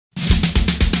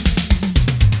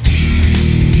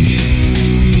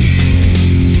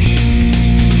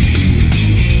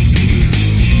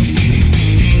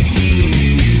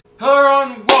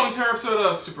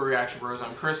us Super Reaction Bros?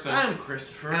 I'm Kristen. I'm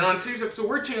Christopher. And on today's episode,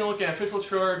 we're taking a look at an official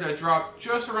trailer that dropped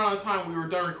just around the time we were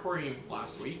done recording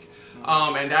last week.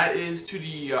 And that is to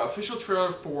the official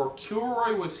trailer for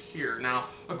Killroy Was Here. Now,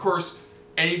 of course,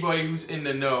 anybody who's in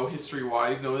the know,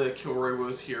 history-wise, know that Killroy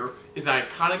Was Here is an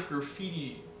iconic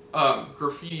graffiti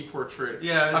portrait.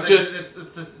 Yeah,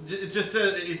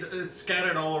 it's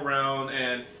scattered all around,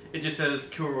 and it just says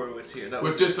Killroy Was Here.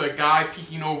 With just a guy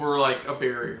peeking over like a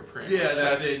barrier, pretty much. Yeah,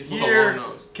 that's it. Here,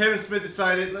 Kevin Smith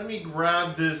decided, let me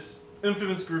grab this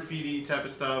infamous graffiti type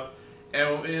of stuff,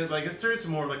 and like it started to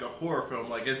more like a horror film,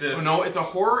 like as if. Oh, no, it's a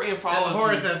horror anthology.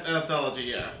 Horror anthology,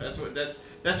 yeah. That's what it's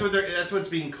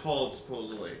being called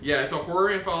supposedly. Yeah, it's a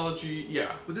horror anthology.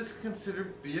 Yeah. Would this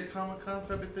considered be a Comic-Con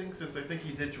type of thing? Since I think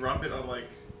he did drop it on like.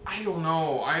 I don't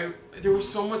know. There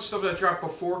was so much stuff that dropped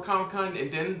before Comic-Con,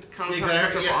 and then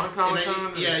Comic-Con dropped on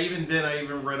Comic-Con. Yeah, even then I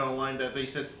even read online that they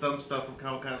said some stuff from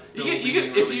Comic-Con still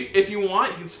if you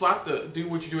want, you can do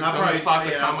what you do with slap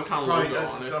the Comic-Con logo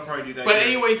on it. I'll probably do that. But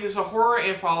anyways, it's a horror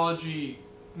anthology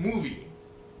movie.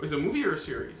 Is it a movie or a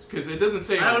series? Because it doesn't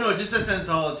say. I don't know. It just says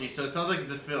anthology, so it sounds like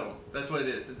it's a film. That's what it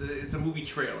is. It's a movie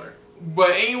trailer.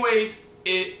 But anyways,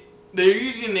 they're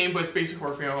using a name, but it's basically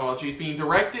horror anthology. It's being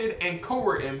directed and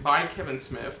co-written by Kevin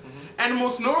Smith. And the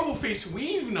most notable face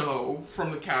we know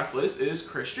from the cast list is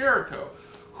Chris Jericho,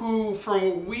 who, from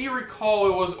what we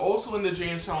recall, was also in the Jay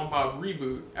and Silent Bob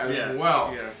reboot as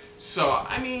well. Yeah. So,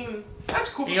 I mean, that's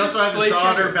cool. He also has his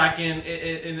daughter back in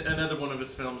another one of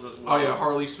his films as well. Oh, yeah,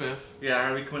 Harley Smith. Yeah,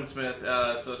 Harley Quinn Smith.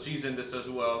 So she's in this as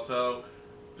well. So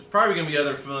there's probably going to be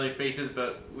other familiar faces,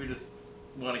 but we just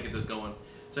want to get this going.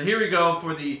 So here we go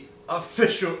for the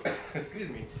official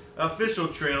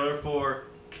trailer for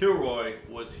Killroy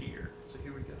Was Here. So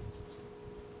here we go.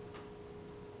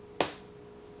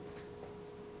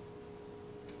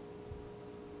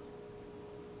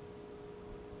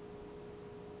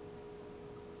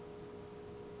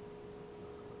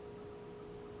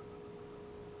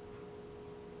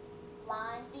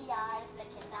 Blind the eyes that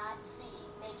cannot see,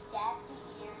 make deaf the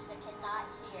ears that cannot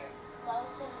hear,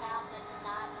 close the mouth that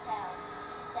cannot tell,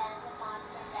 and send the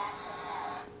monster back to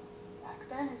hell. Back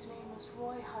then his name was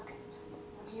Roy Huggins.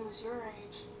 When he was your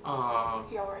age,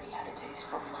 he already had a taste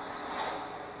for blood.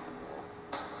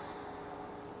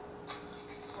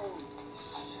 Holy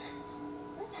shit.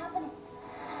 What's happening?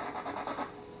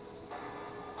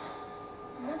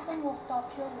 Nothing will stop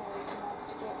Killroy if he wants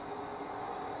to get you.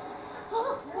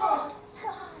 Oh, God.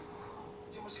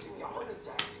 You almost gave me a heart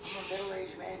attack. I'm a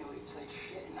middle-aged man who eats like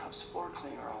shit and helps floor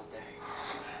cleaner all day.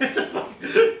 This is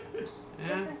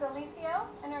Alicio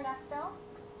and Ernesto.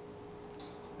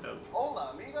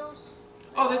 Hola, amigos.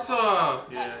 Oh, that's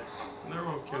yeah. They're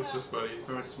all Kill's buddies.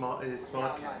 From a small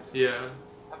cast. Yeah.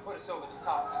 I put us over the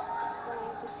top. It's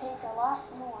going to take a lot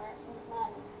more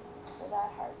money for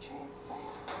that heart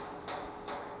transplant.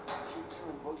 Can't kill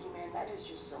a boogeyman. That is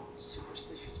just some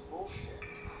superstitious bullshit.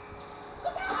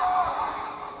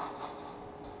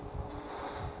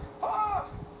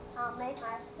 I'll make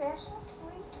my special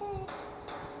sweet tea.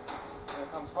 Here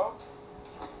comes smoke.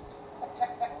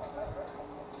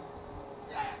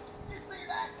 Yes! You see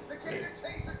that? The Gator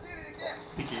Chaser did it again!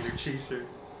 The Gator Chaser.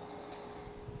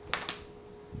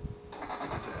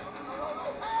 What's that?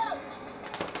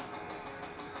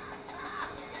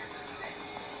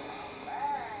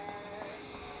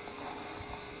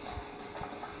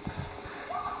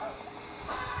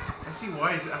 I see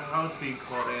how it's being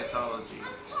called anthology.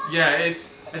 Yeah, I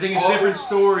think it's different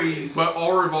stories, but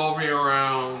all revolving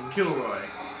around Killroy.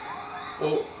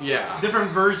 Oh, yeah.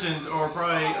 Different versions, or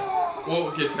probably.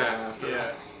 We'll get to that after.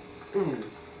 Yeah. Ooh.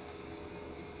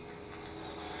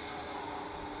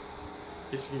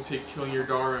 Guess you can take killing your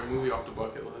daughter in a movie off the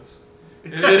bucket list.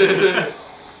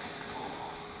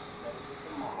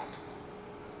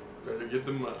 Better get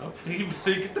them up. You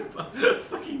better get the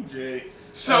fucking J.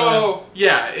 So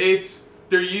yeah,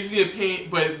 they're using a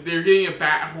paint, but they're getting a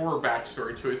horror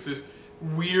backstory to it. It's this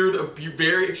weird,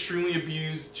 very extremely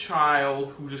abused child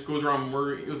who just goes around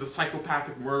murdering. He was a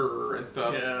psychopathic murderer and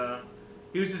stuff. Yeah,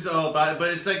 he was just all about it. But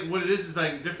it's like what it is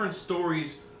like different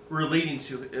stories relating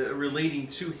to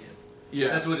him. Yeah,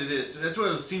 that's what it is. That's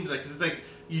what it seems like. Cause it's like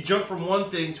you jump from one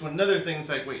thing to another thing. It's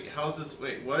like, wait, how's this?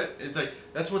 Wait, what? It's like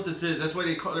that's what this is. That's why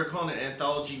they're calling it an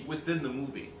anthology within the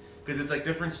movie. Because it's like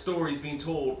different stories being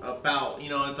told about,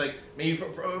 it's like maybe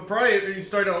probably you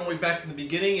start all the way back from the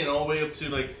beginning and all the way up to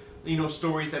like,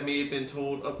 stories that may have been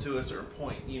told up to a certain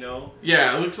point,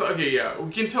 Yeah, it looks like, okay, yeah.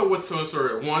 We can tell what's the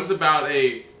story. One's about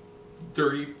a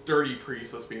dirty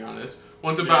priest, let's be honest.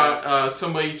 One's about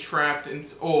somebody trapped in,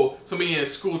 somebody in a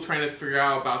school trying to figure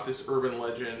out about this urban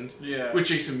legend. Yeah. With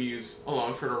Jason Mewes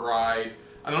along for the ride.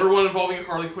 another one involving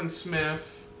Harley Quinn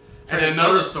Smith, and then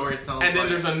another story. It sounds. And then like.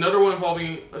 there's another one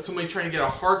involving somebody trying to get a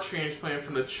heart transplant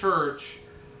from the church,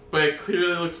 but it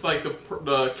clearly looks like the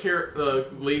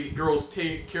girl's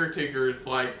caretaker is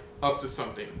like up to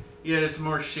something. Yeah, there's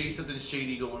more something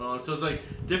shady going on. So it's like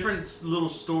different little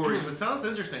stories, but it sounds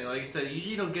interesting. Like I said,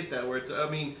 usually you don't get that where it's. I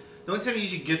mean, the only time you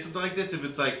usually get something like this if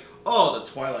it's like, oh, the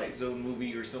Twilight Zone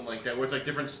movie or something like that, where it's like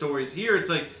different stories. Here, it's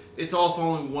like it's all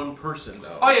following one person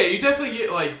though. Oh yeah, you definitely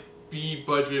get like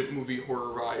B-budget movie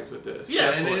horror vibes with this.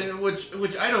 Yeah, and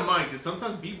which I don't mind because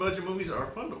sometimes B-budget movies are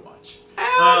fun to watch.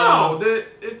 I don't know.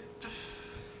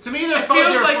 To me, they're fun.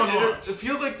 They're fun to watch. It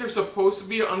feels like there's supposed to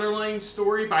be an underlying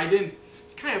story, but I didn't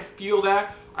kind of feel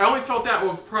that. I only felt that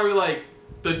with probably like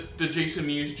the Jason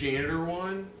Mewes janitor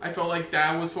one. I felt like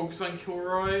that was focused on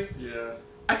Killroy. Yeah.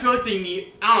 I feel like they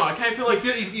need. I don't know. I kind of feel like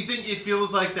if you think it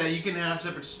feels like that, you can have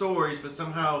separate stories, but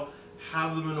somehow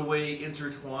have them in a way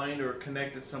intertwined or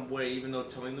connected some way, even though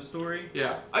telling the story.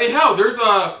 Yeah. Hey, hell, there's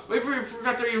a. We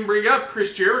forgot to even bring up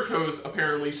Chris Jericho's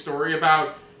apparently story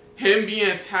about him being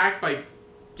attacked by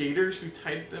gators who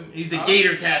tied them. He's the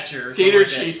gator catcher. Or gator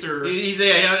chaser. He's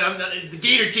the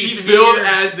gator chaser. He's billed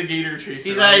as the gator chaser.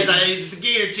 He's the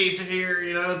gator chaser here.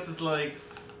 You know, it's just like.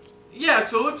 Yeah,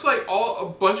 so it looks like a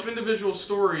bunch of individual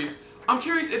stories. I'm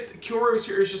curious if Killroy Was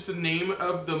Here is just the name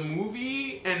of the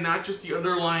movie and not just the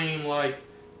underlying like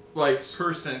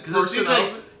person. Because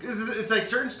it's like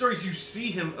certain stories you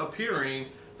see him appearing,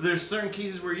 but there's certain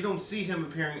cases where you don't see him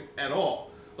appearing at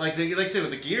all. Like I say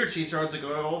with the gator chaser, it's like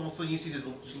all of a sudden you see this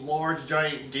large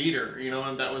giant gator, you know,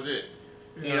 and that was it.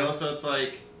 Yeah. You know, so it's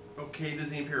like, okay,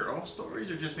 does he appear in all stories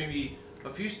or just maybe a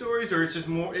few stories, or it's just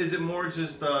more? Is it more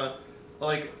just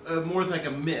more like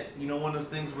a myth? You know, one of those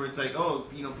things where it's like, oh,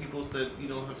 you know, people said, you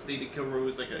know, have stated Killroy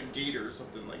was like a gator or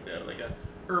something like that, like a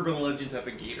urban legend type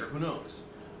of gator. Who knows?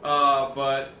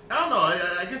 But I don't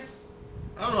know. I guess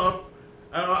I don't know.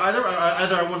 Either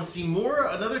I want to see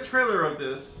another trailer of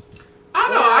this. I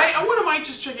don't know. I wouldn't mind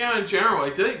just checking out in general.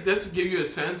 Like, this will give you a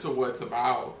sense of what it's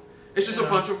about. It's just a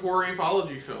bunch of horror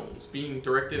anthology films being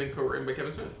directed and co-written by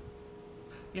Kevin Smith.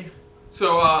 Yeah.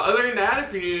 So, other than that,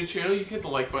 if you're new to the channel, you can hit the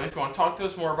like button. If you want to talk to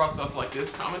us more about stuff like this,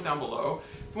 comment down below.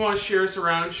 If you want to share us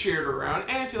around, share it around.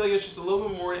 And if you like us just a little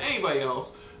bit more than anybody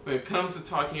else when it comes to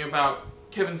talking about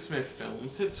Kevin Smith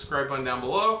films, hit the subscribe button down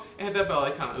below and hit that bell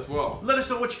icon as well. Let us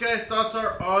know what you guys' thoughts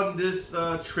are on this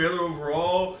trailer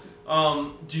overall.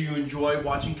 Do you enjoy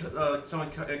watching some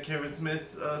of Kevin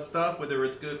Smith's stuff, whether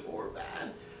it's good or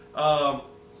bad?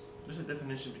 There's a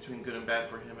definition between good and bad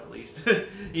for him, at least.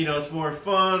 You know, it's more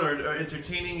fun or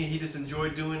entertaining, and he just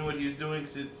enjoyed doing what he was doing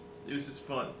because it was just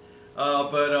fun.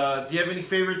 But do you have any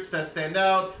favorites that stand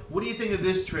out? What do you think of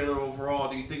this trailer overall?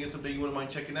 Do you think it's something you wouldn't mind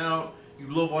checking out? You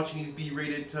love watching these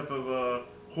B-rated type of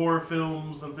horror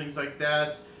films and things like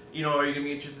that. You know, are you going to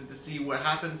be interested to see what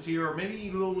happens here? Or maybe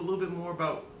you know a little bit more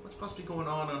about what's possibly going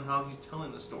on how he's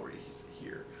telling the story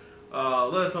here.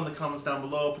 Let us know in the comments down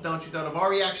below. Put down what you thought of our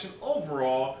reaction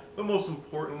overall. But most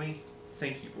importantly,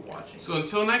 thank you for watching. So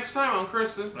until next time, I'm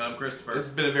Kristen. I'm Christopher. This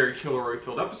has been a very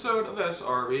Killroy-filled episode of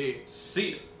SRB. See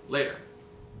you later.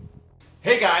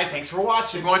 Hey guys, thanks for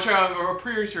watching. If you want to check out our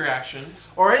previous reactions,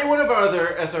 or any one of our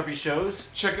other SRB shows,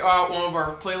 check out one of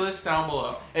our playlists down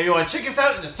below. If you want to check us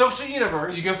out in the social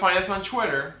universe, you can find us on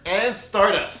Twitter and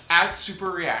Stardust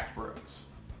 @SuperReactBros.